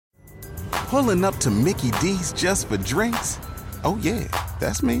Pulling up to Mickey D's just for drinks? Oh yeah,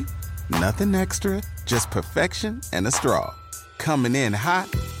 that's me. Nothing extra, just perfection and a straw. Coming in hot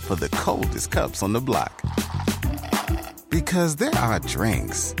for the coldest cups on the block. Because there are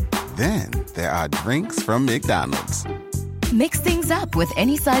drinks. Then there are drinks from McDonald's. Mix things up with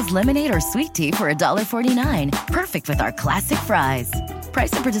any size lemonade or sweet tea for $1.49. Perfect with our classic fries.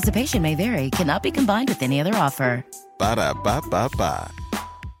 Price and participation may vary. Cannot be combined with any other offer. Ba-da-ba-ba-ba.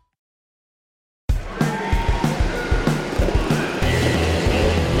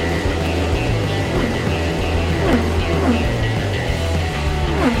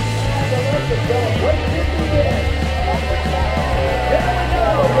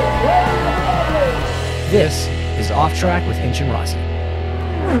 This is Off Track with Hinch and Rossi.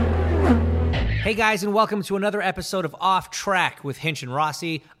 Hey guys, and welcome to another episode of Off Track with Hinch and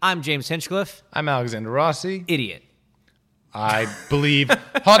Rossi. I'm James Hinchcliffe. I'm Alexander Rossi. Idiot. I believe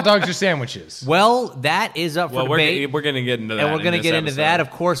hot dogs are sandwiches. Well, that is up for debate. We're going to get into that. And we're going to get into episode. that. Of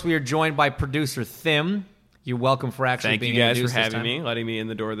course, we are joined by producer Thim. You're welcome for actually Thank being you guys for introduced this having time. me, letting me in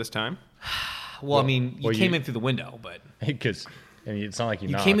the door this time. Well, I mean, you came in through the window, but... Because it's not like you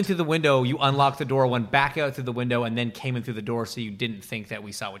knocked. came in through the window, you unlocked the door, went back out through the window, and then came in through the door so you didn't think that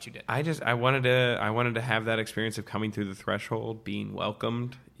we saw what you did. I wanted to have that experience of coming through the threshold, being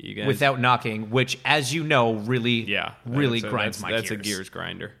welcomed. You guys Without knocking, which, as you know, really grinds my gears. That's a gears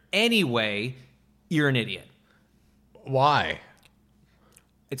grinder. Anyway, you're an idiot. Why?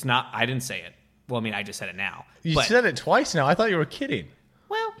 It's not. I didn't say it. Well, I mean, I just said it now. You But- said it twice now. I thought you were kidding.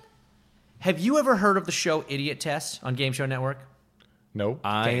 Well, have you ever heard of the show Idiot Test on Game Show Network? Nope.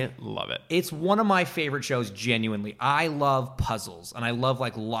 I love it. It's one of my favorite shows, genuinely. I love puzzles, and I love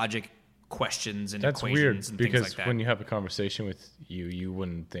like logic questions and That's equations weird and because things like that. when you have a conversation with you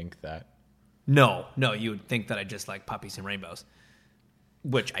wouldn't think that. No, you would think that I just like puppies and rainbows,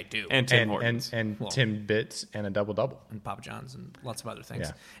 which I do. And Tim Hortons. And Well- Tim Bits and a double-double. and Papa John's and lots of other things.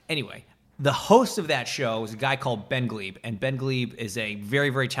 Yeah. Anyway, the host of that show is a guy called Ben Glebe, and Ben Glebe is a very,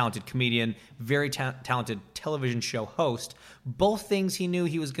 very talented comedian, very talented television show host, both things he knew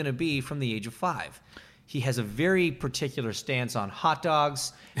he was going to be from the age of 5. He has a very particular stance on hot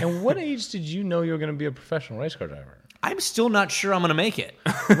dogs. And what age did you know you were going to be a professional race car driver? I'm still not sure I'm going to make it.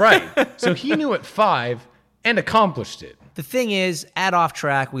 Right. So he knew at 5 and accomplished it. The thing is, at Off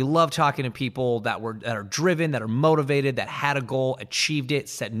Track, we love talking to people that are driven, that are motivated, that had a goal, achieved it,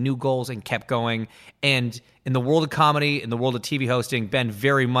 set new goals, and kept going. And in the world of comedy, in the world of TV hosting, Ben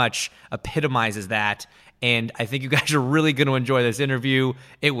very much epitomizes that. And I think you guys are really going to enjoy this interview.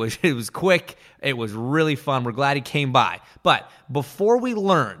 It was quick. It was really fun. We're glad he came by. But before we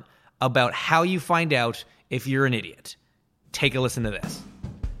learn about how you find out if you're an idiot, take a listen to this.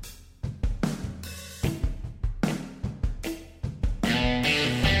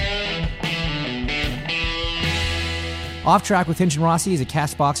 Off Track with Hinch and Rossi is a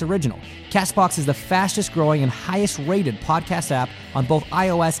CastBox original. CastBox is the fastest growing and highest rated podcast app on both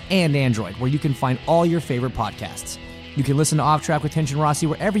iOS and Android, where you can find all your favorite podcasts. You can listen to Off Track with Hinch and Rossi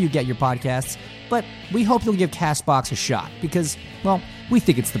wherever you get your podcasts, but we hope you'll give CastBox a shot because, well, we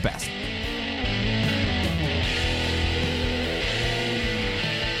think it's the best.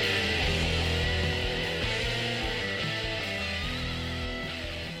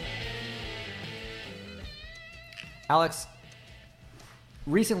 Alex,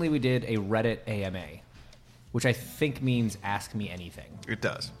 recently we did a Reddit AMA, which I think means Ask Me Anything. It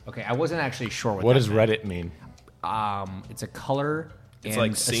does. Okay, I wasn't actually sure what What that does meant. Reddit mean? It's a color It's and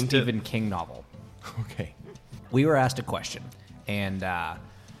like a synced Stephen King novel. Okay. We were asked a question, and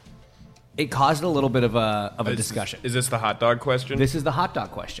it caused a little bit of a discussion. Is this the hot dog question? This is the hot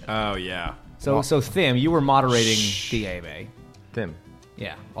dog question. Oh, yeah. So Thim, you were moderating the AMA. Tim.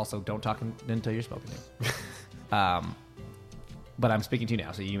 Yeah. Also, don't talk until you're spoken to. But I'm speaking to you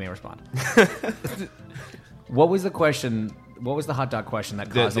now, so you may respond. What was the question? What was the hot dog question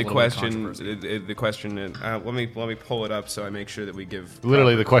that caused The a little question. bit of controversy? The question. Let me pull it up so I make sure that we give.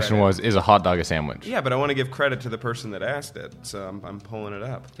 Literally, the proper question credit. was, is a hot dog a sandwich? Yeah, but I want to give credit to the person that asked it, so I'm pulling it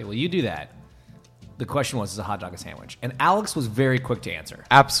up. Okay, well, you do that. The question was, is a hot dog a sandwich? And Alex was very quick to answer.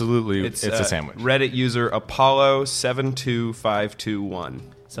 Absolutely, it's a uh, sandwich. Reddit user Apollo 72521.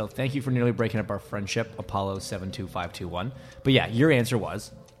 So thank you for nearly breaking up our friendship, Apollo 72521. But yeah, your answer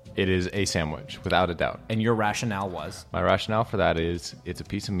was, It is a sandwich, without a doubt. and your rationale was, My rationale for that is it's a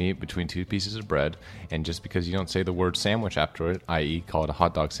piece of meat between two pieces of bread, and just because you don't say the word sandwich after it, i.e. call it a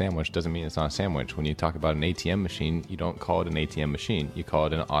hot dog sandwich, doesn't mean it's not a sandwich. When you talk about an ATM machine, you don't call it an ATM machine. You call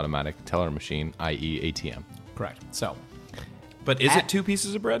it an automatic teller machine, i.e. ATM. correct. So, But is it two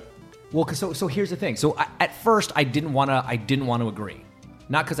pieces of bread? well, so here's the thing. So at first, I didn't want to agree,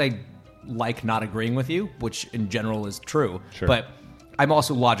 not because I like not agreeing with you, which in general is true. Sure. But I'm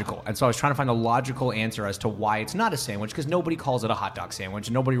also logical. And so I was trying to find a logical answer as to why it's not a sandwich, because nobody calls it a hot dog sandwich.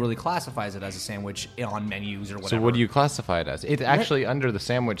 And nobody really classifies it as a sandwich on menus or whatever. So what do you classify it as? It's actually under the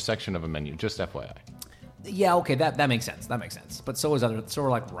sandwich section of a menu, just FYI. Yeah, okay, that makes sense. That makes sense. But so are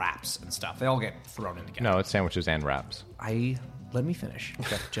like wraps and stuff. They all get thrown in together. No, it's sandwiches and wraps. Let me finish.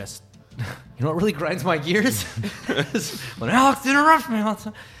 Just you know what really grinds my gears? When Alex interrupts me all the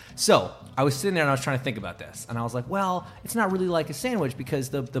time. So I was sitting there and I was trying to think about this, and I was like, well, it's not really like a sandwich because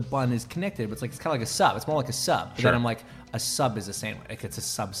the bun is connected, but it's kind of like a sub. It's more like a sub. But then I'm like, a sub is a sandwich. Like it's a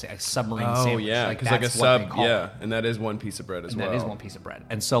submarine sandwich. Oh yeah, like because like a that's what they sub, call yeah, it. and that is one piece of bread as And well. that is one piece of bread.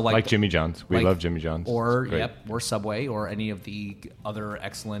 And so like Like Jimmy John's. We love Jimmy John's. Or It's great. or Subway, or any of the other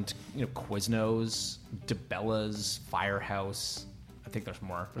excellent, Quiznos, DeBella's, Firehouse. I think there's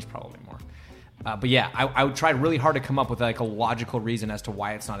more. There's probably more. But yeah, I would try really hard to come up with like a logical reason as to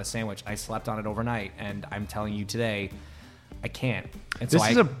why it's not a sandwich. I slept on it overnight, and I'm telling you today, I can't. And This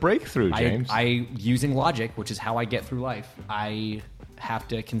is a breakthrough, James. I using logic, which is how I get through life, I have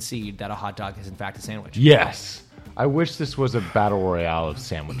to concede that a hot dog is in fact a sandwich. Yes. I wish this was a battle royale of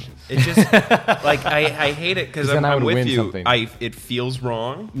sandwiches. It just like I hate it because then I I'm would with win you. something. It feels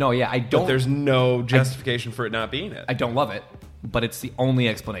wrong, No, yeah, I but don't. there's no justification for it not being it. I don't love it, but it's the only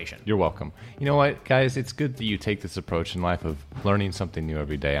explanation. You're welcome. You know what, guys? It's good that you take this approach in life of learning something new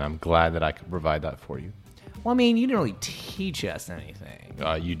every day, and I'm glad that I could provide that for you. Well, I mean, you didn't really teach us anything.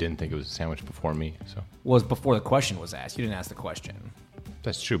 You didn't think it was a sandwich before me, so Was before the question was asked. You didn't ask the question.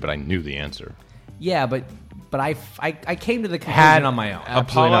 that's true. But I knew the answer. Yeah, but I came to the conclusion on my own.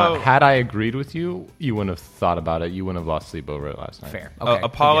 Absolutely Apollo- not. Had I agreed with you, you wouldn't have thought about it. You wouldn't have lost sleep over it last night. Fair. Okay.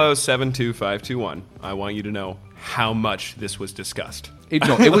 Apollo 72521. I want you to know how much this was discussed. It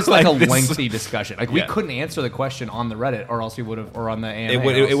was like, Like a this- lengthy discussion. Like we Yeah. couldn't answer the question on the Reddit, or else we would have, or on the AMA.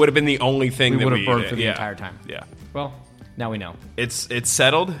 It would have been the only thing we that would we have burned for the yeah. entire time. Yeah, Well, now we know. it's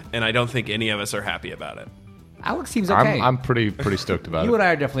settled, and I don't think any of us are happy about it. Alex seems okay. I'm pretty stoked about you it. and I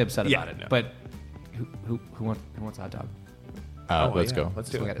are definitely upset Yeah, about it. no. But who wants a hot dog? Let's yeah. go. Let's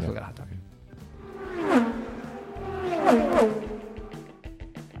Still do got, it. still got a hot dog.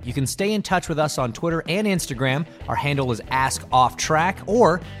 You can stay in touch with us on Twitter and Instagram. Our handle is AskOffTrack,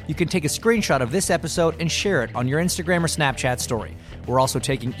 or you can take a screenshot of this episode and share it on your Instagram or Snapchat story. We're also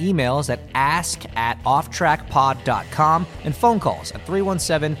taking emails at ask@offtrackpod.com and phone calls at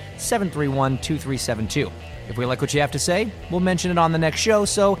 317-731-2372. If we like what you have to say, we'll mention it on the next show,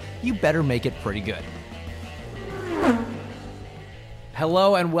 so you better make it pretty good.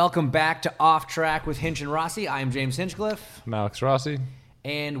 Hello and welcome back to Off Track with Hinch and Rossi. I am James Hinchcliffe. I'm Alex Rossi.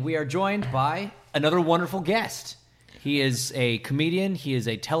 And we are joined by another wonderful guest. He is a comedian. He is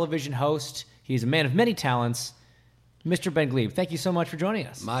a television host. He is a man of many talents. Mr. Ben Glebe, thank you so much for joining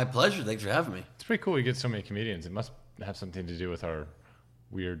us. My pleasure. Thanks for having me. It's pretty cool we get so many comedians. It must have something to do with our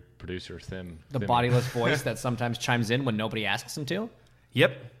weird producer, The Thim. bodiless voice that sometimes chimes in when nobody asks him to.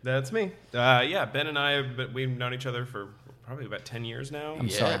 Yep, that's me. Yeah, Ben and I, we've known each other for probably about 10 years now. I'm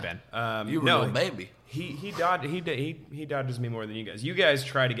sorry, Ben. You were no baby. He dodges me more than you guys. You guys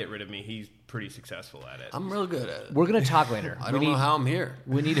try to get rid of me. He's pretty successful at it. I'm real good at it. We're going to talk later. I don't know how I'm here.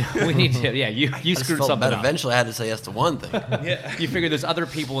 We need to. Yeah, you I just screwed felt something bad. up. Eventually, I had to say yes to one thing. I You figure there's other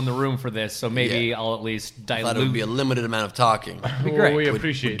people in the room for this, so maybe Yeah. I'll at least dilute. thought it would be a limited amount of talking. be great. Well, we With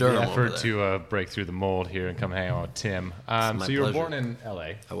appreciate the Durham over effort to break through the mold here and come hang out with Tim. my So you were pleasure. born in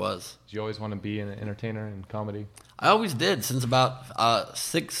L.A. I was. Did you always want to be an entertainer in comedy? I always did. Since about 5,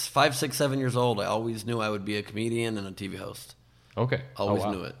 6, 7 years old, I always knew I would be a comedian and a TV host. Okay. Always Oh,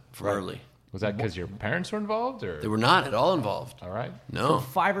 wow. knew it from early. Was that because your parents were involved, or They were not at all involved. all right? No.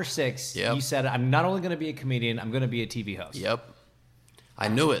 5 or 6, Yep. you said, I'm not only going to be a comedian, I'm going to be a TV host. Yep. I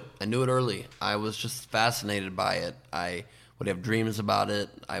knew it. I knew it early. I was just fascinated by it. I would have dreams about it.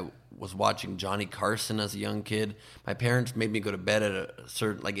 I was watching Johnny Carson as a young kid. My parents made me go to bed at a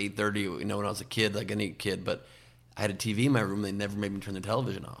certain, like 8:30, when I was a kid, like any kid. But I had a TV in my room. They never made me turn the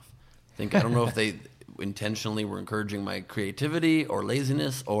television off. I don't know if they intentionally were encouraging my creativity or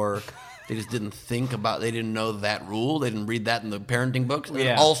laziness, or they just didn't think about, they didn't know that rule. They didn't read that in the parenting books. And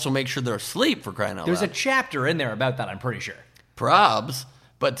Yeah. also make sure they're asleep, for crying out There's a loud. chapter in there about that, I'm pretty sure. Probs,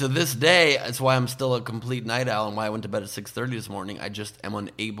 but to this day, that's why I'm still a complete night owl and why I went to bed at 6:30 this morning. I just am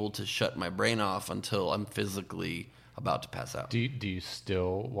unable to shut my brain off until I'm physically about to pass out. Do you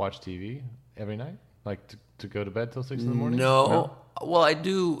still watch TV every night? Like to go to bed till 6 in the morning? No. Well, I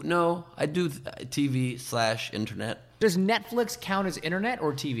do. No, I do TV/internet. Does Netflix count as internet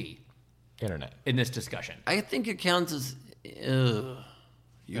or TV Internet. in this discussion? I think it counts as.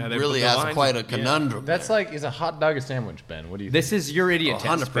 You Yeah, really the asked lines quite are- a conundrum. That's there. like, is a hot dog a sandwich, Ben? What do you think? This is your idiot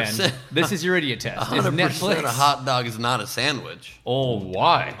test, Ben. 100%. This is your idiot test. Is 100% Netflix? a hot dog is not a sandwich. Oh,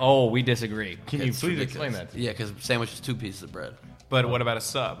 Why? Oh, we disagree. Can you It's please ridiculous. explain that to me? Yeah, because sandwich is 2 pieces of bread. But what about a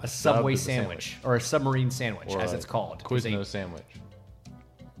sub? A Subway is a sandwich, or a submarine sandwich, Or as a it's called. Quiznos Is a- sandwich.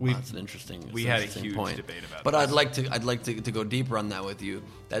 That's an interesting. we it's an had a interesting huge point. debate about But this. I'd like to go deeper on that with you.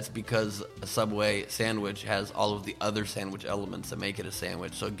 That's because a Subway sandwich has all of the other sandwich elements that make it a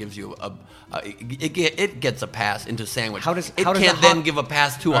sandwich. So it gives you it gets a pass into sandwich. How does- it how does a can't hot- then give a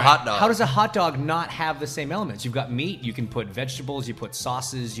pass to a hot dog? How does a hot dog not have the same elements? You've got meat, you can put vegetables, you put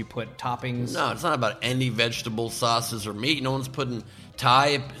sauces, you put toppings. No, it's not about any vegetable sauces or meat. No one's putting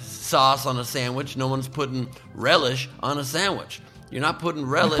Thai sauce on a sandwich. No one's putting relish on a sandwich. You're not putting You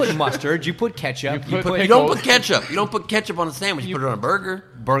relish. put mustard, you put ketchup, you put You don't put ketchup. You don't put ketchup on a sandwich. You put it on a burger.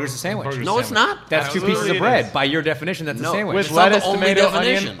 burger's a sandwich. Burger's No, it's not. That's 2 pieces Absolutely of it bread. is. By your definition, that's a No, sandwich. With It's not the lettuce, only tomato,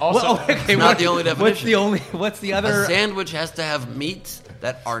 definition. onion. Also, Well, okay, It's not the only definition. What's the A other? sandwich has to have meats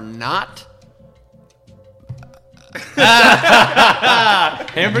that are not.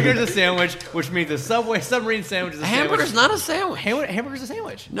 Hamburger's a sandwich, which means a Subway submarine sandwich is a A hamburger's sandwich. not a sandwich. Hamburger's a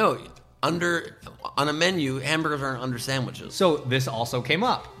sandwich. No, on a menu, hamburgers aren't under sandwiches. So this also came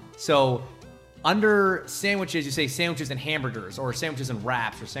up. So under sandwiches, you say sandwiches and hamburgers, or sandwiches and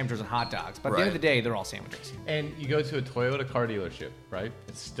wraps, or sandwiches and hot dogs. But at the end of the Right. day, they're all sandwiches. and you go to a Toyota car dealership, right?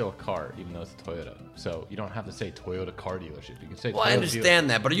 It's still a car, even though it's a Toyota. So you don't have to say Toyota car dealership. You can say Well, Toyota I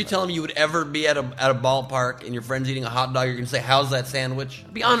understand that, but are you telling me you would ever be at a ballpark and your friend's eating a hot dog? You're gonna say, "How's that sandwich?"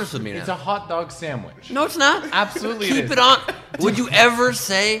 Be honest with me now. It's a hot dog sandwich. No, it's not. Absolutely it Keep is. it on. Would you ever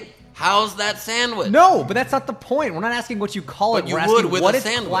say, "How's that sandwich"? No, but that's not the point. We're not asking what you call it. But you We're would asking with what a it's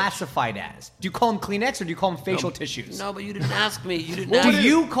sandwich. classified as. Do you call them Kleenex or do you call them facial tissues? No, but you didn't ask me. You didn't What ask do me.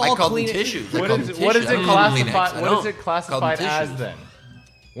 you call I called them Kleenex? tissues. I What called is them it? What is tissues. it I don't call them Kleenex. classified? I What is don't. it Call classified them as tissues. then?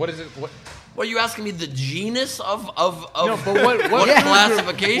 What is it? What? Well, you asking me the genus of No, but what what yeah.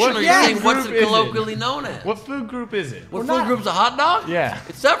 classification? What Or are you food saying what's group it is it? colloquially known as? What food group is it? What food group's a hot dog? Yeah.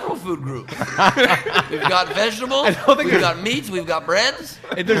 It's several food groups. We've got vegetables, don't think we've got meats, we've got breads.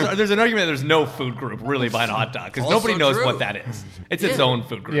 There's an argument that there's no food group really behind a hot dog because Also nobody knows true. what that is. It's its Yeah. own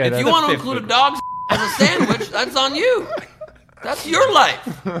food group. Yeah, It's If you the want to fifth include a food dog as a sandwich, that's on you. That's your life.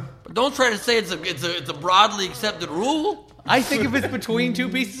 But don't try to say it's a broadly accepted rule. group. I think if it's between 2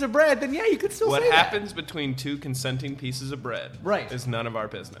 pieces of bread, then yeah, you could still What say that. happens between 2 consenting pieces of bread Right. is none of our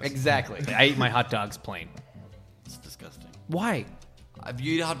business. Exactly. I eat my hot dogs plain. It's disgusting. Why? If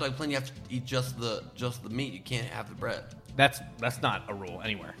you eat a hot dog plain, you have to eat just the meat. You can't have the bread. That's not a rule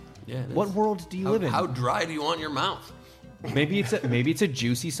anywhere. Yeah, it What is. world do you live in? How dry do you want your mouth? Maybe it's a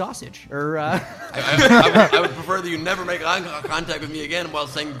juicy sausage or I would prefer that you never make eye contact with me again while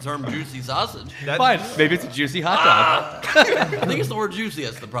saying the term juicy sausage. fine. Maybe it's a juicy hot dog. I think it's the word juicy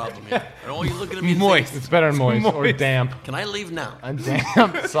that's the problem here. I don't want you looking at me and Moist. saying, It's better than moist or Moist. damp. "Can I leave now?" A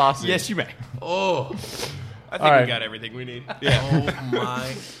damp sausage. Yes, you may. Oh, I think All right. we got everything we need. oh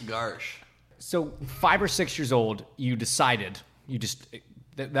my gosh. So 5 or 6 years old, you decided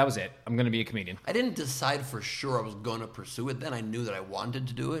that was it. I'm going to be a comedian. I didn't decide for sure I was going to pursue it then. I knew that I wanted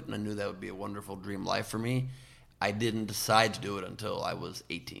to do it, and I knew that would be a wonderful dream life for me. I didn't decide to do it until I was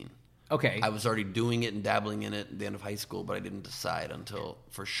 18. Okay. I was already doing it and dabbling in it at the end of high school, but I didn't decide until,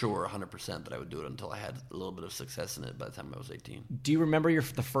 for sure, 100% that I would do it until I had a little bit of success in it by the time I was 18. Do you remember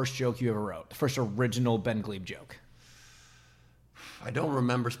the first joke you ever wrote? The first original Ben Glebe joke? I don't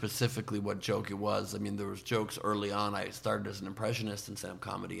remember specifically what joke it was. I mean, there was jokes early on. I started as an impressionist in stand-up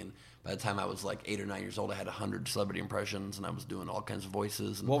comedy, and by the time I was like 8 or 9 years old, I had 100 celebrity impressions, and I was doing all kinds of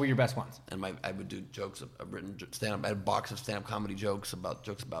voices. And, What were your best ones? and I would do jokes. I've written stand-up. I had a box of stand-up comedy jokes about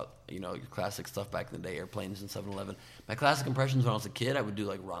your classic stuff back in the day, airplanes and 7-Eleven. My classic impressions when I was a kid, I would do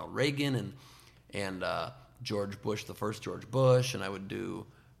like Ronald Reagan and George Bush, the first George Bush, and I would do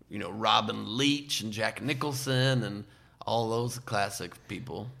Robin Leach and Jack Nicholson and all those classic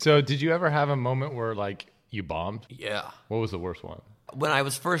people. So, did you ever have a moment where like you bombed? Yeah. What was the worst one? When I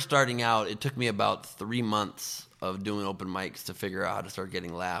was first starting out, it took me about 3 months of doing open mics to figure out how to start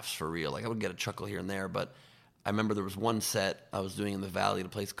getting laughs for real. Like I would get a chuckle here and there, but I remember there was one set I was doing in the Valley at a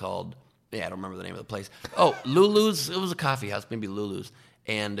place called, I don't remember the name of the place. Oh, Lulu's. It was a coffee house, maybe Lulu's.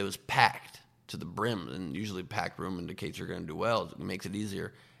 And it was packed to the brim. And usually packed room indicates you're going to do well. It makes it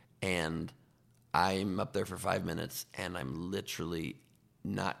easier. And I'm up there for 5 minutes, and I'm literally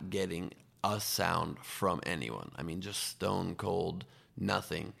not getting a sound from anyone. I mean, just stone cold,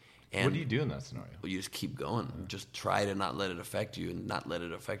 nothing. And What do you do in that scenario? you just keep going. Just try to not let it affect you and not let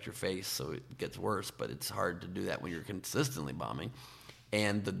it affect your face so it gets worse. But it's hard to do that when you're consistently bombing.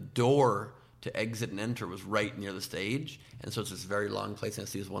 And the door to exit and enter was right near the stage. And so it's this very long place, and I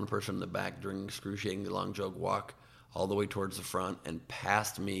see this one person in the back during excruciatingly long joke walk all the way towards the front and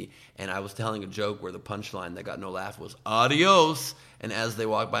past me. And I was telling a joke where the punchline that got no laugh was, adios. And as they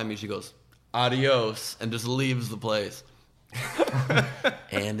walk by me, she goes, adios, and just leaves the place.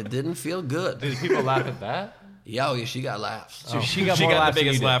 And it didn't feel good. Did people laugh at that? Yeah, oh yeah, she got laughs. So she got She more got laughs the than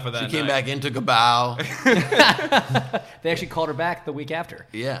you biggest did. laugh of that She came night. back in, took a bow. They actually called her back the week after.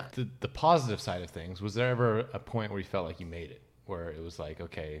 Yeah. The positive side of things, was there ever a point where you felt like you made it? Where it was like,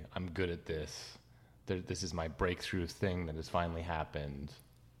 okay, I'm good at this. This is my breakthrough thing that has finally happened.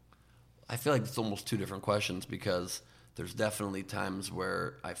 I feel like it's almost two different questions, because there's definitely times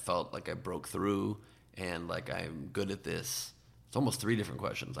where I felt like I broke through and like I'm good at this. It's almost three different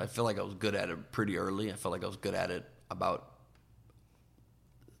questions. I feel like I was good at it pretty early. I felt like I was good at it about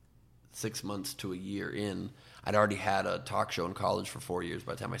 6 months to a year in. I'd already had a talk show in college for 4 years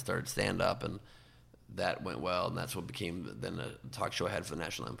by the time I started stand-up, and that went well, and that's what became then a talk show I had for the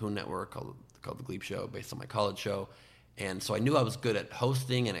National Lampoon Network called The Gleep Show, based on my college show. And so I knew I was good at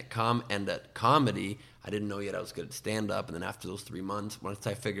hosting and at comedy. I didn't know yet I was good at stand-up. And then after those 3 months, once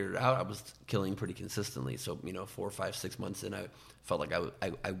I figured it out, I was killing pretty consistently. So, 4, 5, 6 months in, I felt like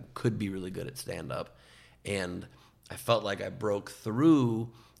I could be really good at stand-up. And I felt like I broke through,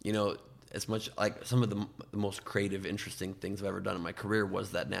 as much like some of the most creative, interesting things I've ever done in my career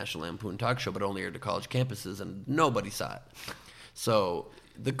was that National Lampoon talk show, but only aired to college campuses, and nobody saw it. So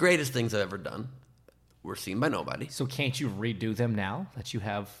the greatest things I've ever done were seen by nobody. So can't you redo them now that you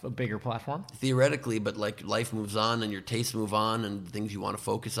have a bigger platform? Theoretically, but like life moves on and your tastes move on and things you want to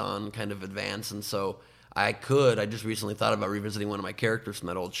focus on kind of advance. And so I just recently thought about revisiting one of my characters from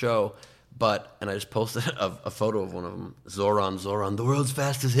that old show, and I just posted a photo of one of them. Zoran, the world's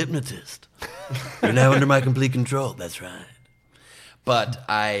fastest hypnotist. You're now under my complete control. That's right. But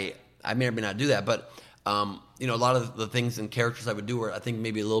I may or may not do that. But, a lot of the things and characters I would do were, I think,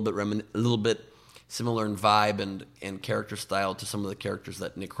 maybe a little bit similar in vibe and character style to some of the characters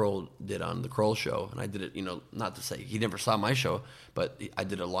that Nick Kroll did on The Kroll Show. And I did it, not to say he never saw my show, but I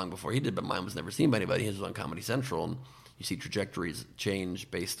did it long before he did, but mine was never seen by anybody. His was on Comedy Central, and you see trajectories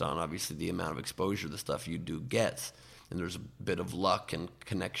change based on, obviously, the amount of exposure the stuff you do gets. And there's a bit of luck and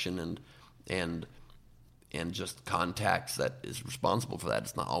connection and just contacts that is responsible for that.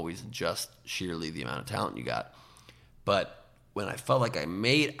 It's not always just sheerly the amount of talent you got. But when I felt like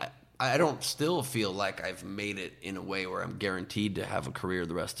I don't still feel like I've made it in a way where I'm guaranteed to have a career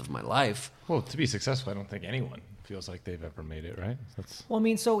the rest of my life. Well, to be successful, I don't think anyone feels like they've ever made it, right?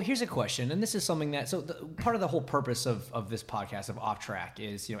 Well, so here's a question, and this is something that, part of the whole purpose of this podcast, of Off Track,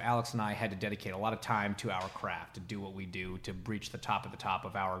 is, Alex and I had to dedicate a lot of time to our craft, to do what we do, to reach the top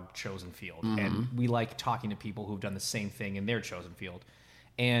of our chosen field. Mm-hmm. And we like talking to people who've done the same thing in their chosen field.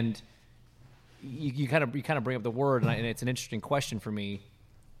 And you kind of bring up the word, and it's an interesting question for me.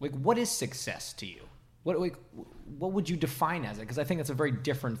 Like, what is success to you? What would you define as it? Because I think it's a very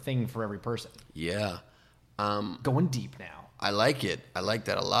different thing for every person. Yeah. Going deep now. I like it. I like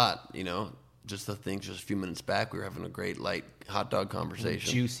that a lot. Just the things just a few minutes back, we were having a great light hot dog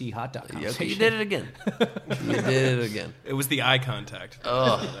conversation. Juicy hot dog conversation. Yeah, okay, you did it again. You did it again. It was the eye contact.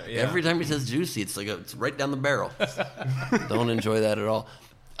 Oh, yeah. Every time he says juicy, it's like it's right down the barrel. Don't enjoy that at all.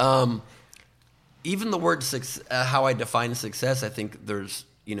 Even the word how I define success, I think there's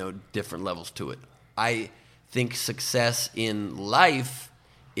different levels to it. I think success in life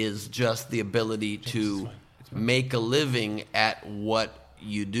is just the ability to make a living at what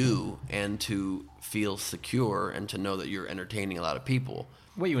you do and to feel secure and to know that you're entertaining a lot of people.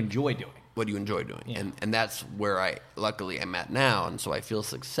 What you enjoy doing. What do you enjoy doing? Yeah. And that's where I luckily am at now, and so I feel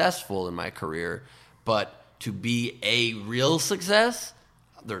successful in my career. But to be a real success,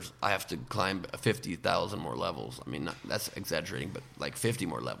 I have to climb 50,000 more levels. I mean, that's exaggerating, but like 50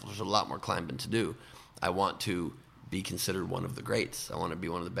 more levels. There's a lot more climbing to do. I want to be considered one of the greats. I want to be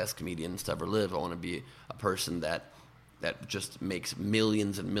one of the best comedians to ever live. I want to be a person that just makes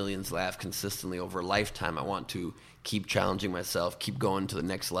millions and millions laugh consistently over a lifetime. I want to keep challenging myself, keep going to the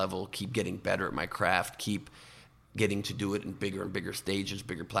next level, keep getting better at my craft, keep getting to do it in bigger and bigger stages,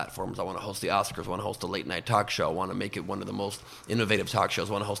 bigger platforms. I want to host the Oscars. I want to host a late-night talk show. I want to make it one of the most innovative talk shows.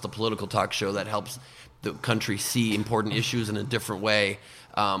 I want to host a political talk show that helps the country see important issues in a different way,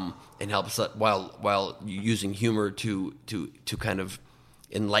 and helps while using humor to kind of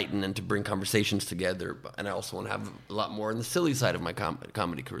enlighten and to bring conversations together. And I also want to have a lot more on the silly side of my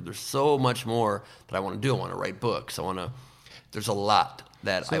comedy career. There's so much more that I want to do. I want to write books. There's a lot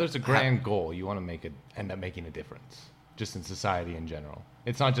that there's a grand goal. You want to end up making a difference, just in society in general.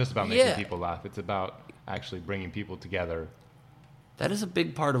 It's not just about making people laugh. It's about actually bringing people together. That is a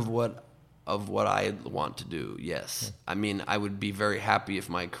big part of what of what I want to do, yes. I mean, I would be very happy if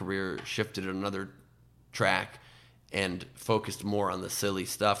my career shifted another track and focused more on the silly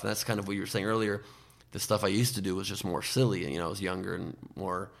stuff. And that's kind of what you were saying earlier. The stuff I used to do was just more silly. You know, I was younger and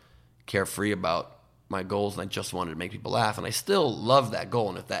more carefree about my goals, and I just wanted to make people laugh. And I still love that goal.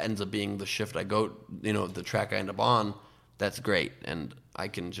 And if that ends up being the shift I go, you know, the track I end up on, that's great. And I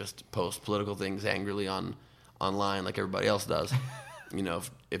can just post political things angrily online like everybody else does. You know,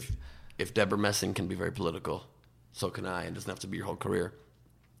 if Deborah Messing can be very political, so can I. It doesn't have to be your whole career.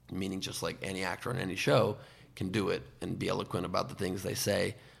 Meaning just like any actor on any show can do it and be eloquent about the things they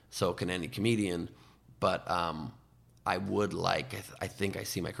say, so can any comedian. But I would like, I think I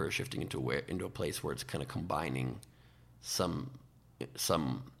see my career shifting into a place where it's kind of combining some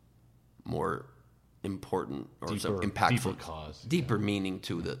more important or some impactful, deeper meaning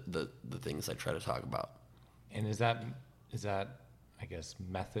to the things I try to talk about. And is that I guess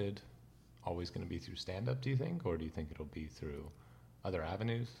method always going to be through stand-up, do you think, or do you think it'll be through other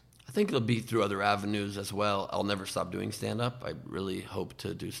avenues? I think it'll be through other avenues as well. I'll never stop doing stand-up. I really hope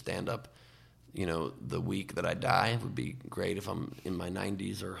to do stand-up, you know, the week that I die. It would be great if I'm in my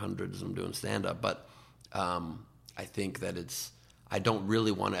 90s or 100s and I'm doing stand-up. But I think that I don't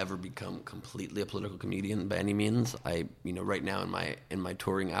really want to ever become completely a political comedian by any means. Right now in my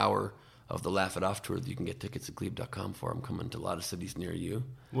touring hour of the Laugh It Off tour that you can get tickets at Glebe.com for. I'm coming to a lot of cities near you.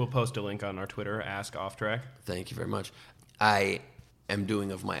 We'll post a link on our Twitter, Ask Off Track. Thank you very much. I am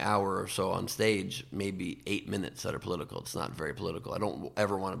doing of my hour or so on stage, maybe 8 minutes that are political. It's not very political. I don't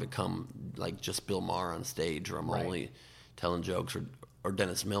ever want to become like just Bill Maher on stage, or I'm only telling jokes, or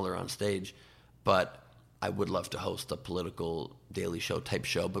Dennis Miller on stage. But I would love to host a political Daily Show type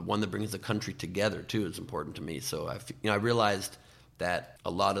show, but one that brings the country together too is important to me. So I realized that a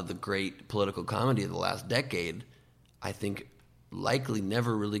lot of the great political comedy of the last decade, I think, likely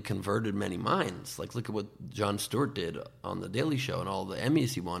never really converted many minds. Like, look at what Jon Stewart did on The Daily Show and all the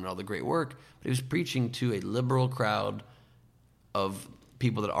Emmys he won and all the great work. But he was preaching to a liberal crowd of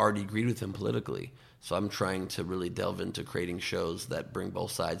people that already agreed with him politically. So I'm trying to really delve into creating shows that bring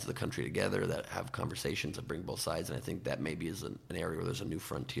both sides of the country together, that have conversations that bring both sides. And I think that maybe is an area where there's a new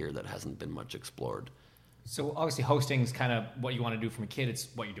frontier that hasn't been much explored. So obviously hosting is kind of what you want to do from a kid. It's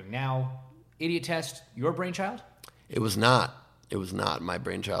what you're doing now. Idiot Test, your brainchild? It was not my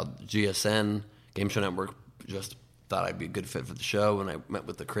brainchild. GSN, Game Show Network, just thought I'd be a good fit for the show, and I met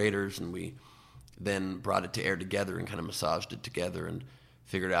with the creators, and we then brought it to air together and kind of massaged it together and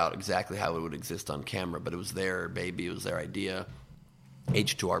figured out exactly how it would exist on camera. But it was their baby. It was their idea.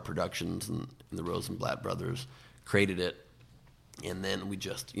 H2R Productions and the Rosenblatt brothers created it. And then we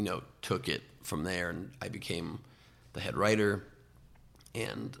just, took it from there, and I became the head writer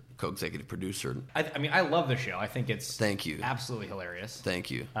and co-executive producer. I love the show. I think it's Thank you. Absolutely hilarious.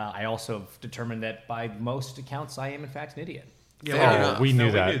 Thank you. I also have determined that by most accounts, I am in fact an idiot. Yeah, we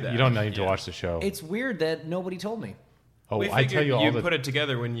knew that. You don't need to watch the show. It's weird that nobody told me. Oh, I tell you all you put it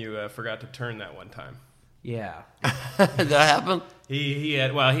together when you forgot to turn that one time. Yeah. Did that happen? He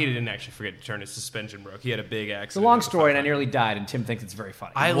didn't actually forget to turn. His suspension broke. He had a big accident. It's a long story, and I nearly died, and Tim thinks it's very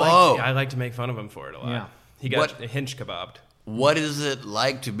funny. I like to make fun of him for it a lot. Yeah. He got hinge kebabbed. What is it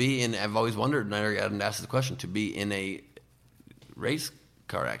like to be in, I've always wondered, and I hadn't asked the question, to be in a race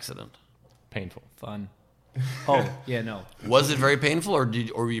car accident? Painful. Fun. Oh, yeah, no. Was it very painful, or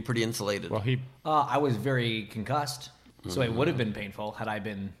were you pretty insulated? Well, I was very concussed, so it would have been painful had I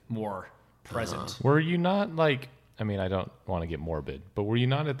been more present. Were you not like, I don't want to get morbid, but were you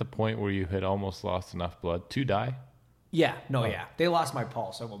not at the point where you had almost lost enough blood to die? Yeah, yeah. They lost my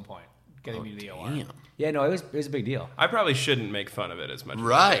pulse at one point, getting me to the OR. Yeah, no, it was a big deal. I probably shouldn't make fun of it as much.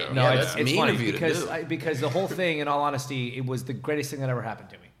 Right. As I do. No, Yeah, it's that's mean funny of you to because do. because the whole thing, in all honesty, it was the greatest thing that ever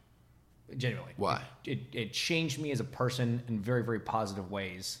happened to me. Genuinely. Why? It changed me as a person in very, very positive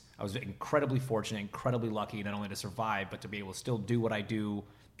ways. I was incredibly fortunate, incredibly lucky, not only to survive, but to be able to still do what I do,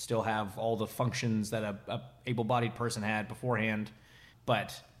 still have all the functions that a able-bodied person had beforehand.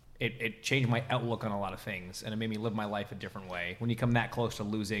 But it changed my outlook on a lot of things, and it made me live my life a different way. When you come that close to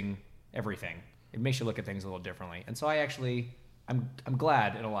losing everything, it makes you look at things a little differently. And so I'm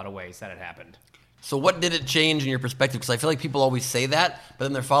glad in a lot of ways that it happened. So what did it change in your perspective? Because I feel like people always say that, but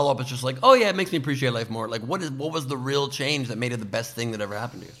then their follow-up is just like, oh yeah, it makes me appreciate life more. Like, what was the real change that made it the best thing that ever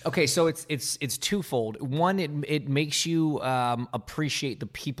happened to you? Okay, so it's twofold. One, it makes you appreciate the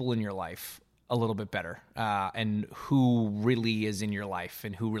people in your life a little bit better, and who really is in your life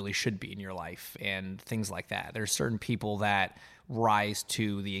and who really should be in your life, and things like that. There's certain people that rise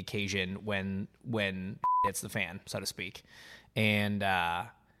to the occasion when hits the fan, so to speak, and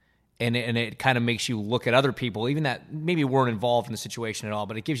And it kind of makes you look at other people, even that maybe weren't involved in the situation at all,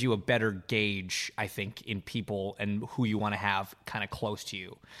 but it gives you a better gauge, I think, in people and who you want to have kind of close to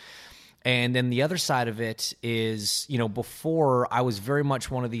you. And then the other side of it is, before I was very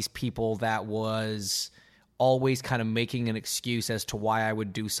much one of these people that was always kind of making an excuse as to why I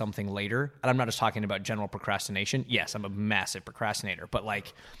would do something later. And I'm not just talking about general procrastination. Yes, I'm a massive procrastinator, but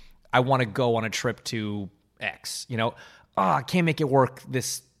like I want to go on a trip to X, I can't make it work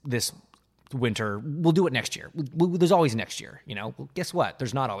this winter. We'll do it next year. There's always next year, Well, guess what?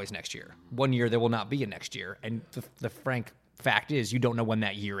 There's not always next year. One year there will not be a next year. And the frank fact is you don't know when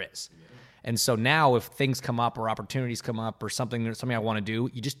that year is. And so now if things come up or opportunities come up or something I want to do,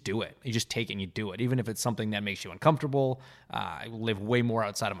 you just do it. You just take it and you do it. Even if it's something that makes you uncomfortable. I live way more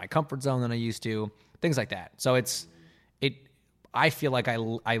outside of my comfort zone than I used to. Things like that. So I feel like I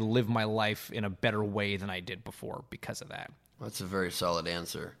live my life in a better way than I did before because of that. That's a very solid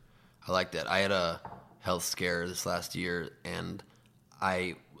answer. I like that. I had a health scare this last year, and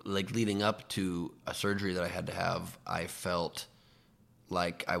leading up to a surgery that I had to have, I felt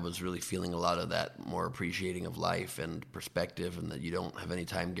like I was really feeling a lot of that, more appreciating of life and perspective, and that you don't have any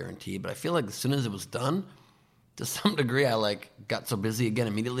time guaranteed. But I feel like as soon as it was done, to some degree, I got so busy again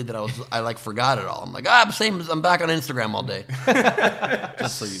immediately that I forgot it all. I'm like, I'm back on Instagram all day.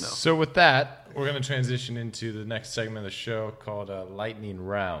 Just so you know. So with that, we're going to transition into the next segment of the show called Lightning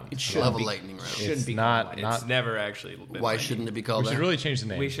Round. It should be Lightning Round. It's not. It's never actually been Why lightning. shouldn't it be called We that? should really change the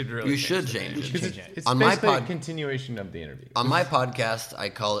name. We should really. You should change change the name. it. It's On my basically a pod- continuation of the interview. On my podcast, I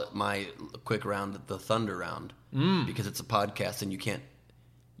call it my quick round the Thunder Round because it's a podcast and you can't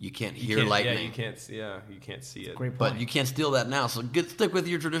hear lightning. Yeah, you can't see it. Great point. But you can't steal that now, so stick with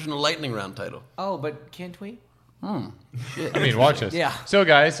your traditional lightning round title. Oh, but can't we? Shit. I mean, watch us. Yeah. So,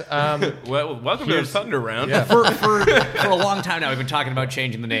 guys, Well, welcome to the Thunder Round. Yeah. For a long time now, we've been talking about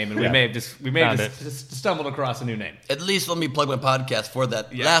changing the name, and we Yeah. may have Found just stumbled across a new name. At least let me plug my podcast for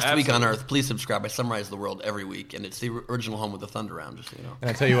that. Yeah, Last Week on absolutely. Earth, please subscribe. I summarize the world every week, and it's the original home of the Thunder Round, just so you know. and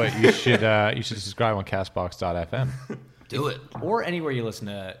I tell you what, you should subscribe on Castbox.fm. Do it. Or anywhere you listen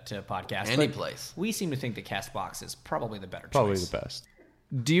to podcasts. Any but place. We seem to think that CastBox is probably the better Probably choice. the best.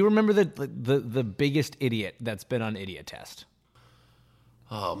 Do you remember the biggest idiot that's been on Idiot Test?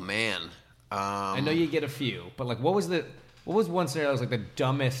 Oh, man. I know you get a few, but what was one scenario that was the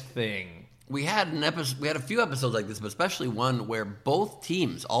dumbest thing? We had a few episodes like this, but especially one where both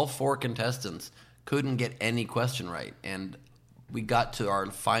teams, all four contestants, couldn't get any question right. And we got to our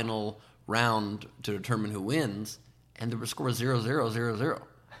final round to determine who wins, and the score was 0-0-0-0,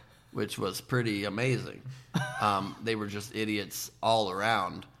 which was pretty amazing. They were just idiots all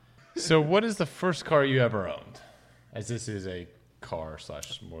around. So, what is the first car you ever owned? As this is a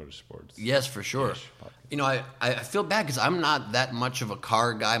car/motorsports. Yes, for sure. I feel bad because I'm not that much of a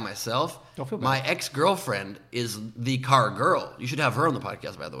car guy myself. Don't feel bad. My ex-girlfriend is the car girl. You should have her on the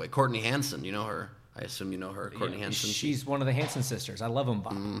podcast, by the way. Courtney Hansen. You know her. I assume you know her, Courtney Hansen. She's one of the Hansen sisters. I love them,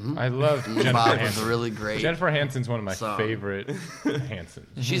 Bob. I love Jennifer Bob was Hansen. really great. Jennifer Hansen's one of my song. favorite Hansons.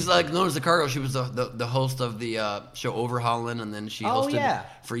 She's known as the car girl. She was the host of the show Overhauling, and then she Oh, hosted yeah.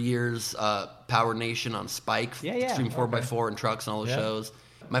 for years Power Nation on Spike, Yeah. Extreme 4x4 and trucks and all the shows.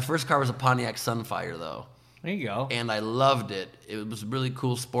 My first car was a Pontiac Sunfire, though. There you go. And I loved it. It was a really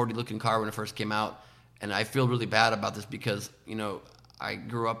cool, sporty-looking car when it first came out. And I feel really bad about this because, I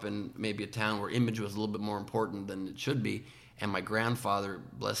grew up in maybe a town where image was a little bit more important than it should be. And my grandfather,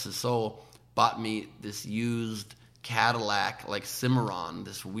 bless his soul, bought me this used Cadillac, Cimarron,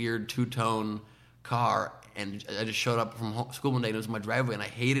 this weird two-tone car. And I just showed up from school one day, and it was in my driveway, and I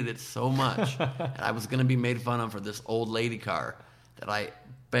hated it so much. And I was going to be made fun of for this old lady car that I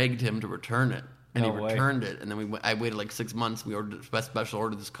begged him to return it. And No he way. returned it, and then I waited 6 months. We special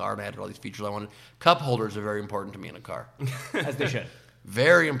ordered this car, and I had all these features I wanted. Cup holders are very important to me in a car. As they should.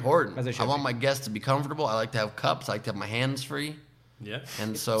 Very important. As they should I want be. my guests to be comfortable. I like to have cups. I like to have my hands free. Yeah.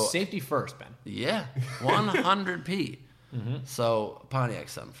 And so, Safety first, Ben. yeah, 100p. So Pontiac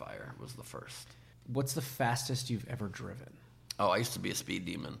Sunfire was the first. What's the fastest you've ever driven? Oh, I used to be a speed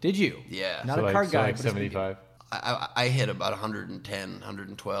demon. Did you? Yeah. Not So a car guy, like but a speed 75. I hit about 110,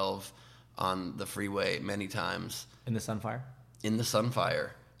 112 on the freeway many times. in the Sunfire. In the Sunfire.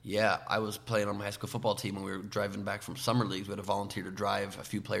 Yeah, I was playing on my high school football team when we were driving back from summer leagues. We had a volunteer to drive a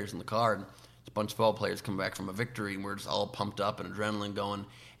few players in the car, and a bunch of football players come back from a victory, and we're just all pumped up and adrenaline going.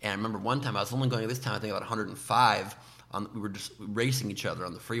 And I remember one time, I was only going this time, I think about 105. We were just racing each other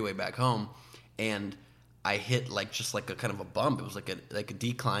on the freeway back home, and I hit just a kind of a bump. It was like a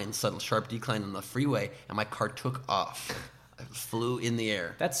decline, sudden sharp decline on the freeway, and my car took off. I flew in the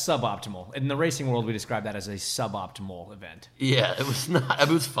air. That's suboptimal. In the racing world, we describe that as a suboptimal event. Yeah, it was not. It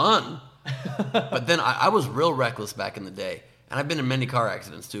was fun. But then I was real reckless back in the day. And I've been in many car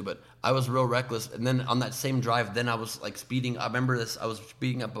accidents too, but I was real reckless. And then on that same drive, then I was like speeding. I remember this. I was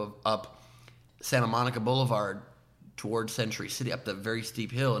speeding up Santa Monica Boulevard towards Century City up the very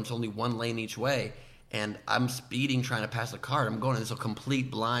steep hill. And it's only one lane each way. And I'm speeding trying to pass a car. I'm going on this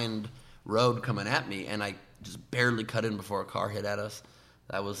complete blind road coming at me. And I just barely cut in before a car hit at us.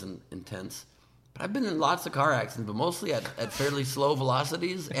 That was intense. But I've been in lots of car accidents, but mostly at fairly slow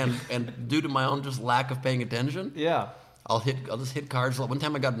velocities and due to my own just lack of paying attention. Yeah. I'll just hit cars. One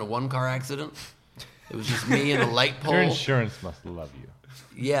time I got in a one-car accident. It was just me and a light pole. Your insurance must love you.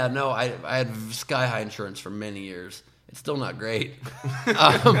 Yeah, no, I had sky-high insurance for many years. It's still not great.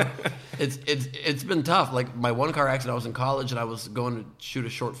 It's been tough. Like my one-car accident, I was in college and I was going to shoot a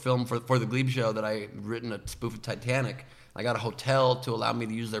short film for the Glebe show that I had written, a spoof of Titanic. I got a hotel to allow me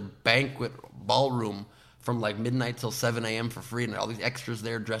to use their banquet ballroom from like midnight till 7 a.m. for free, and all these extras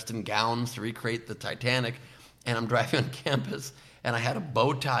there dressed in gowns to recreate the Titanic. And I'm driving on campus, and I had a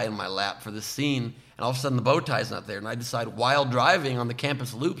bow tie in my lap for this scene, and all of a sudden the bow tie's not there. And I decide while driving on the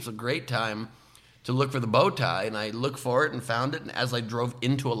campus loop, it's a great time to look for the bow tie, and I look for it and found it, and as I drove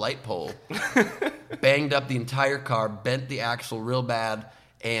into a light pole, banged up the entire car, bent the axle real bad,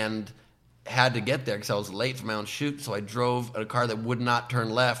 and had to get there because I was late for my own shoot, so I drove a car that would not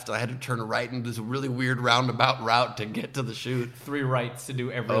turn left. I had to turn right into this really weird roundabout route to get to the shoot. 3 rights to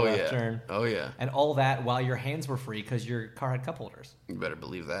do every left turn. Oh, yeah. And all that while your hands were free because your car had cup holders. You better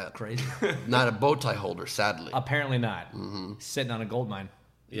believe that. Crazy. Not a bow tie holder, sadly. Apparently not. Sitting on a gold mine.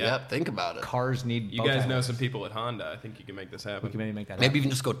 Yeah, think about it. Cars need You bow guys tie know holders. some people at Honda. I think you can make this happen. We can maybe make that Maybe happen. even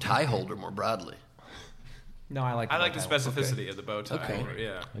just go tie holder more broadly. No, I like the I like bow the tie holder. specificity of the bow tie. Okay. holder,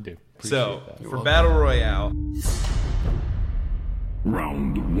 yeah. I do. So, Appreciate that. for Battle Royale,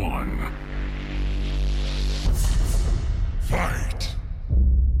 Round 1. Fight.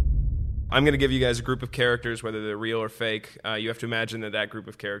 I'm going to give you guys a group of characters, whether they're real or fake. You have to imagine that group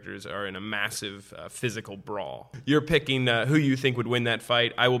of characters are in a massive physical brawl. You're picking who you think would win that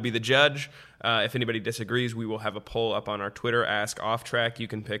fight. I will be the judge. If anybody disagrees, we will have a poll up on our Twitter, Ask Off Track. You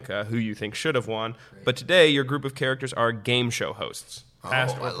can pick who you think should have won. But today, your group of characters are game show hosts.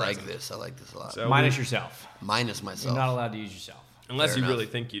 Past or I like present. this. I like this a lot. So Minus yourself. Minus myself. You're not allowed to use yourself. unless Fair you enough. really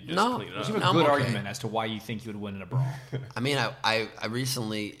think you'd just No. clean it up. You have a I'm good okay. argument as to why you think you would win in a brawl. I mean, I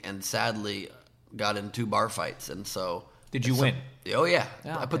recently and sadly got in 2 bar fights, and so... Did you win? Oh, yeah.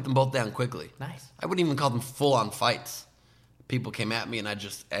 Yeah, I put okay. them both down quickly. Nice. I wouldn't even call them full-on fights. People came at me, and I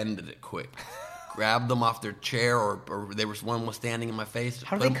just ended it quick. Grabbed them off their chair, or one was standing in my face.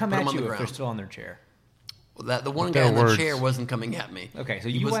 How do put they 'em- come put 'em at on the you if they're ground. still on their chair? Well, the one With guy their in the words. chair wasn't coming at me. Okay, so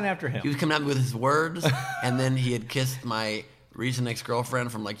He you was- went after him. He was coming at me with his words, and then he had kissed my recent ex-girlfriend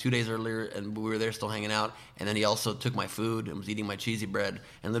from like 2 days earlier, and we were there still hanging out. And then he also took my food and was eating my cheesy bread.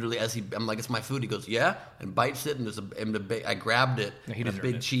 And literally, I'm like, "It's my food." He goes, "Yeah," and bites it, and I grabbed it. No, he and a deserved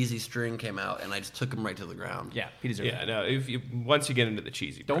big it. cheesy string came out, and I just took him right to the ground. Yeah, he deserves Yeah, it. no. Once you get into the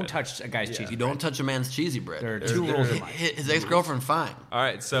cheesy, Don't bread. touch a guy's cheese. You don't touch a man's cheesy bread. There are 2 rules in life. His ex-girlfriend, fine. All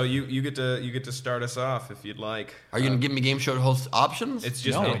right, so you get to start us off if you'd like. Are you gonna give me game show host options? It's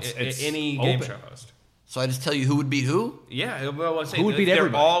just No, a- it's any game open. show host. So I just tell you who would beat who? Yeah, well, let's say Who would beat they're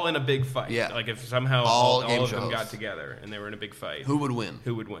everybody? all in a big fight. Yeah. Like if somehow All all game of them shows. got together and they were in a big fight, Who would win?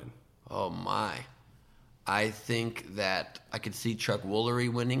 who would win? Oh my! I think that I could see Chuck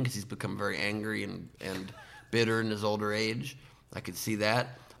Woolery winning because he's become very angry and bitter in his older age. I could see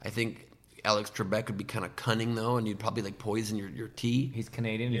that. I think Alex Trebek would be kind of cunning though, and you'd probably like poison your tea. He's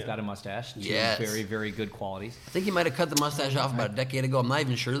Canadian. He's got a mustache. 2 Yes. very, very good qualities. I think he might have cut the mustache off about a decade ago. I'm not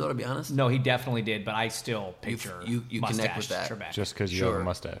even sure though, to be honest. No, he definitely did, but I still picture you connect with mustache that. Trebek. Just because you Sure. have a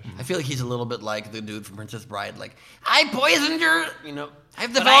mustache. I feel like he's a little bit like the dude from Princess Bride. Like, I poisoned your,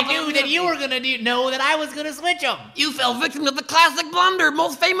 I've But I knew that you were going to know that I was going to switch them. You fell victim to the classic blunder,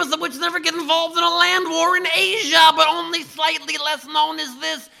 most famous of which never get involved in a land war in Asia, but only slightly less known is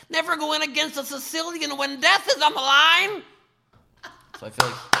this: never go in against a Sicilian when death is on the line. So I feel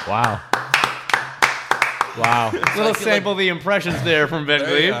like Wow. Wow. Little sample of the impressions there from Ben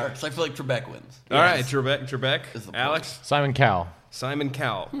there you Glebe. are. So I feel like Trebek wins. All right, Trebek, Is the Alex, Simon Cowell. Simon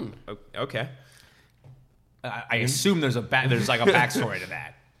Cowell. Okay. I assume there's like a backstory to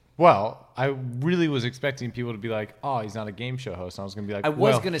that. Well, I really was expecting people to be like, "Oh, he's not a game show host." And I was going to be like, I was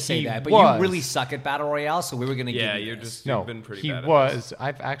well, going to say he that, but was. you really suck at Battle Royale, so we were going to Yeah, give you you're this. just No, you've been pretty he bad at was.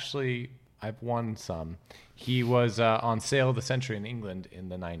 I've won some. He was on Sale of the Century in England in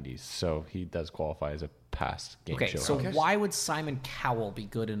the 90s, so he does qualify as a past game Okay, show so host. why would Simon Cowell be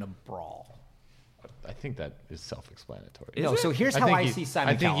good in a brawl? I think that is self-explanatory. No, so here's how I see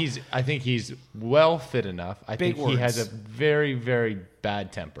Simon Cowell. I think he's well fit enough. I Big think he has a words. very, very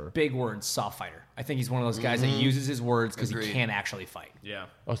bad temper. Big words, soft fighter. I think he's one of those guys that uses his words because he Agreed. can't actually fight. Yeah.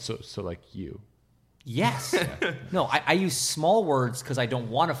 Oh, so like you. Yes. No, I use small words because I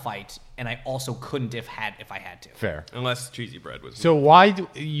don't want to fight, and I also couldn't if I had to. Fair. Unless Cheesy Bread was. So why do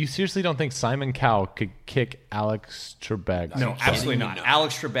you seriously don't think Simon Cowell could kick Alex Trebek? No, absolutely not. No.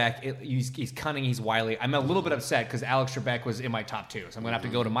 Alex Trebek, he's cunning, he's wily. I'm a little bit upset because Alex Trebek was in my top 2, so I'm going to have to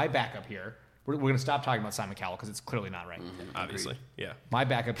go to my backup here. We're going to stop talking about Simon Cowell because it's clearly not right. Obviously. Yeah. My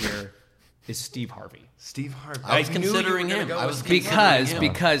backup here is Steve Harvey. Steve Harvey. I was knew you were considering gonna him. go I with was Steve considering him.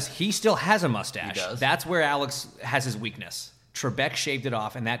 Because he still has a mustache. He does. That's where Alex has his weakness. Trebek shaved it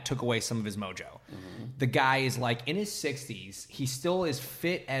off, and that took away some of his mojo. The guy is like in his 60s. He still is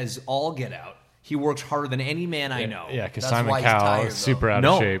fit as all get out. He works harder than any man I know. Yeah, because That's Simon why he's Cowell tired, is super out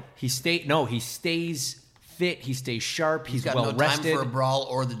no, of shape. he stays fit. He stays sharp. He's He's got well no rested. time for a brawl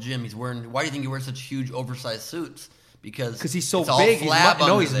or the gym. He's wearing. Why do you think he wears such huge, oversized suits? Because he's so it's all big. flab No,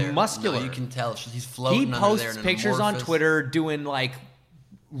 under he's there. muscular. No, you can tell. He's floating He under posts there. in an pictures on amorphous- Twitter doing like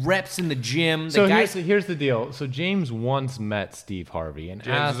reps in the gym. The So guy's here's the deal. So James once met Steve Harvey and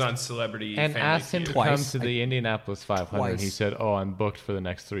James asked, was on Celebrity and Family asked him Feud. to Twice. come to the Indianapolis 500. Twice. He said, "Oh, I'm booked for the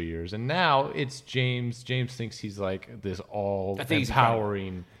next 3 years." And now it's James. James thinks he's like this all I think he's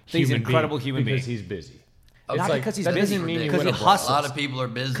empowering I think he's an human incredible being human because being. he's busy. Not because he's that busy, doesn't mean you because win he a brawl. hustles. A lot of people are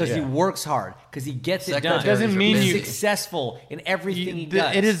busy. Because he works hard. Because he gets it done. Secretaries Doesn't are mean busy. He's you- successful in everything he It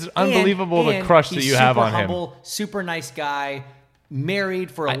does. is unbelievable the And crush that he's you have super on him. humble, super nice guy,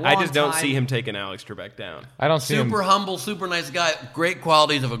 married for a long I just don't time. see him taking Alex Trebek down. I don't see Super him. humble, super nice guy. Great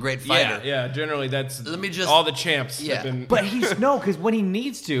qualities of a great fighter. Yeah, generally that's Let me just- all the champs Yeah. have been. But he's no, because when he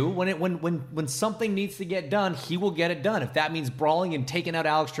needs to, when something needs to get done, he will get it done. If that means brawling and taking out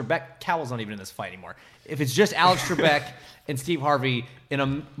Alex Trebek, Cowell's not even in this fight anymore. If it's just Alex Trebek and Steve Harvey in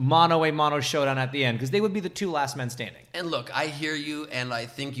a mono showdown at the end, because they would be the 2 last men standing. And look, I hear you, and I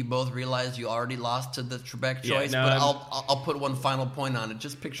think you both realize you already lost to the Trebek Yeah, choice. no, but I'm- I'll put one final point on it.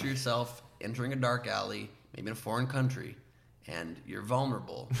 Just picture yourself entering a dark alley, maybe in a foreign country, and you're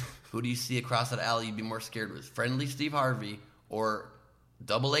vulnerable. Who do you see across that alley you'd be more scared with? Friendly Steve Harvey or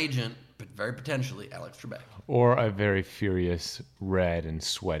double agent, but very potentially Alex Trebek? Or a very furious, red, and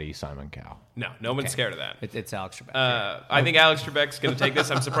sweaty Simon Cowell. No one's scared of that. It's Alex Trebek. I think Alex Trebek's going to take this.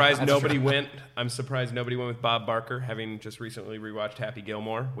 I'm surprised nobody went. I'm surprised nobody went with Bob Barker, having just recently rewatched Happy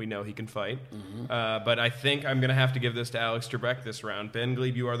Gilmore. We know he can fight. But I think I'm going to have to give this to Alex Trebek this round. Ben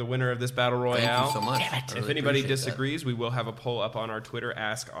Glebe, you are the winner of this battle royale. Thank you so much. Damn it. I If really anybody appreciate that. disagrees, we will have a poll up on our Twitter,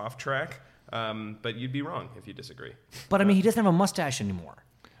 Ask Off Track. But you'd be wrong if you disagree. But I mean, he doesn't have a mustache anymore.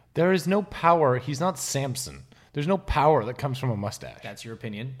 There is no power. He's not Samson. There's no power that comes from a mustache. That's your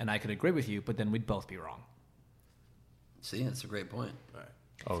opinion, and I could agree with you, but then we'd both be wrong. See, that's a great point.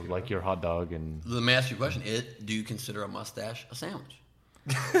 Oh, like your hot dog and Let me ask you a question. Do you consider a mustache a sandwich?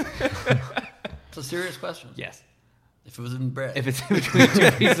 It's a serious question. Yes. If it was in bread. If it's in between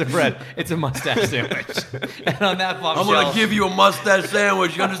 2 pieces of bread, it's a mustache sandwich. And on that bombshell, I'm going to give you a mustache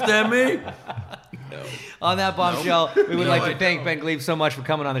sandwich. You understand me? on that bombshell, we would No, like I to thank don't. Ben Glebe so much for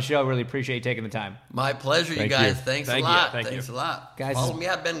coming on the show. Really appreciate you taking the time. My pleasure, you Thank guys. you. Thanks Thank a you. lot. Thank Thanks you. a lot. Guys- Follow me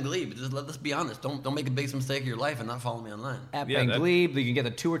at Ben Glebe. Just let's be honest. Don't make a biggest mistake of your life and not follow me online. At Yeah, Ben that- Glebe, you can get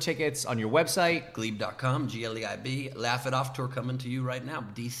the tour tickets on your website. Glebe.com, Gleib. Laugh It Off tour coming to you right now.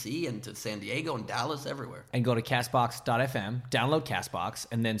 DC and to San Diego and Dallas, everywhere. And go to castbox.fm, download Castbox,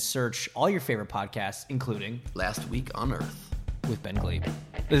 and then search all your favorite podcasts, including Last week on Earth. with Ben Glebe.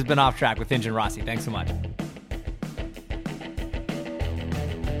 This has been Off Track with Hinge and Rossi. Thanks so much.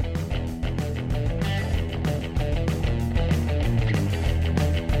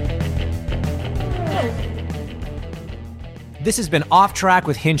 This has been Off Track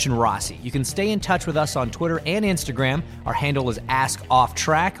with Hinch and Rossi. You can stay in touch with us on Twitter and Instagram. Our handle is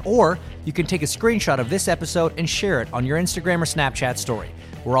AskOffTrack, or you can take a screenshot of this episode and share it on your Instagram or Snapchat story.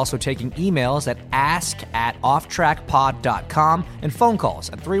 We're also taking emails at ask@offtrackpod.com and phone calls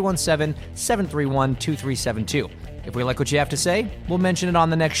at 317-731-2372. If we like what you have to say, we'll mention it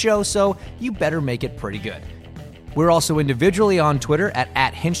on the next show, so you better make it pretty good. We're also individually on Twitter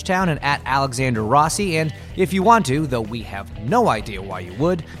at Hinchtown and at Alexander Rossi, and if you want to, though we have no idea why you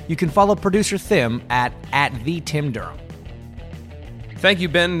would, you can follow producer Thim at the Tim Durham. Thank you,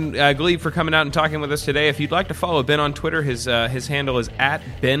 Ben Glebe, for coming out and talking with us today. If you'd like to follow Ben on Twitter, his handle is at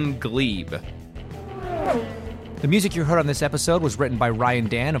Ben Glebe. The music you heard on this episode was written by Ryan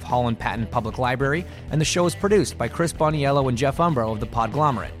Dan of Holland Patton Public Library, and the show is produced by Chris Boniello and Jeff Umbro of The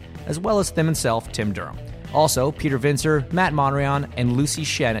Podglomerate, as well as Thim himself, Tim Durham. Also, Peter Vincer, Matt Monrion, and Lucy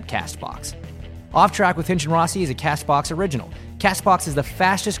Shen at Castbox. Off Track with Hinch and Rossi is a CastBox original. CastBox is the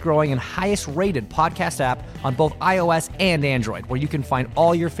fastest growing and highest rated podcast app on both iOS and Android, where you can find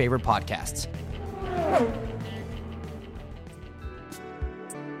all your favorite podcasts.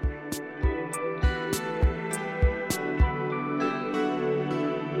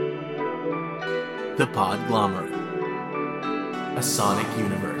 The Podglomerate, a sonic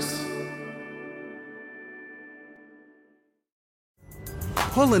universe.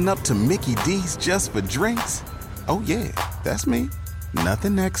 Pulling up to Mickey D's just for drinks? Oh yeah, that's me.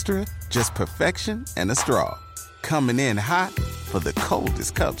 Nothing extra, just perfection and a straw. Coming in hot for the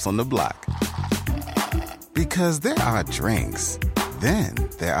coldest cups on the block. Because there are drinks. Then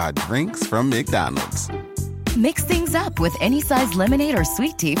there are drinks from McDonald's. Mix things up with any size lemonade or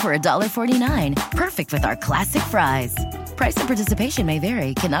sweet tea for $1.49. Perfect with our classic fries. Price and participation may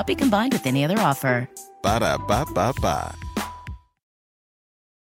vary. Cannot be combined with any other offer. Ba-da-ba-ba-ba.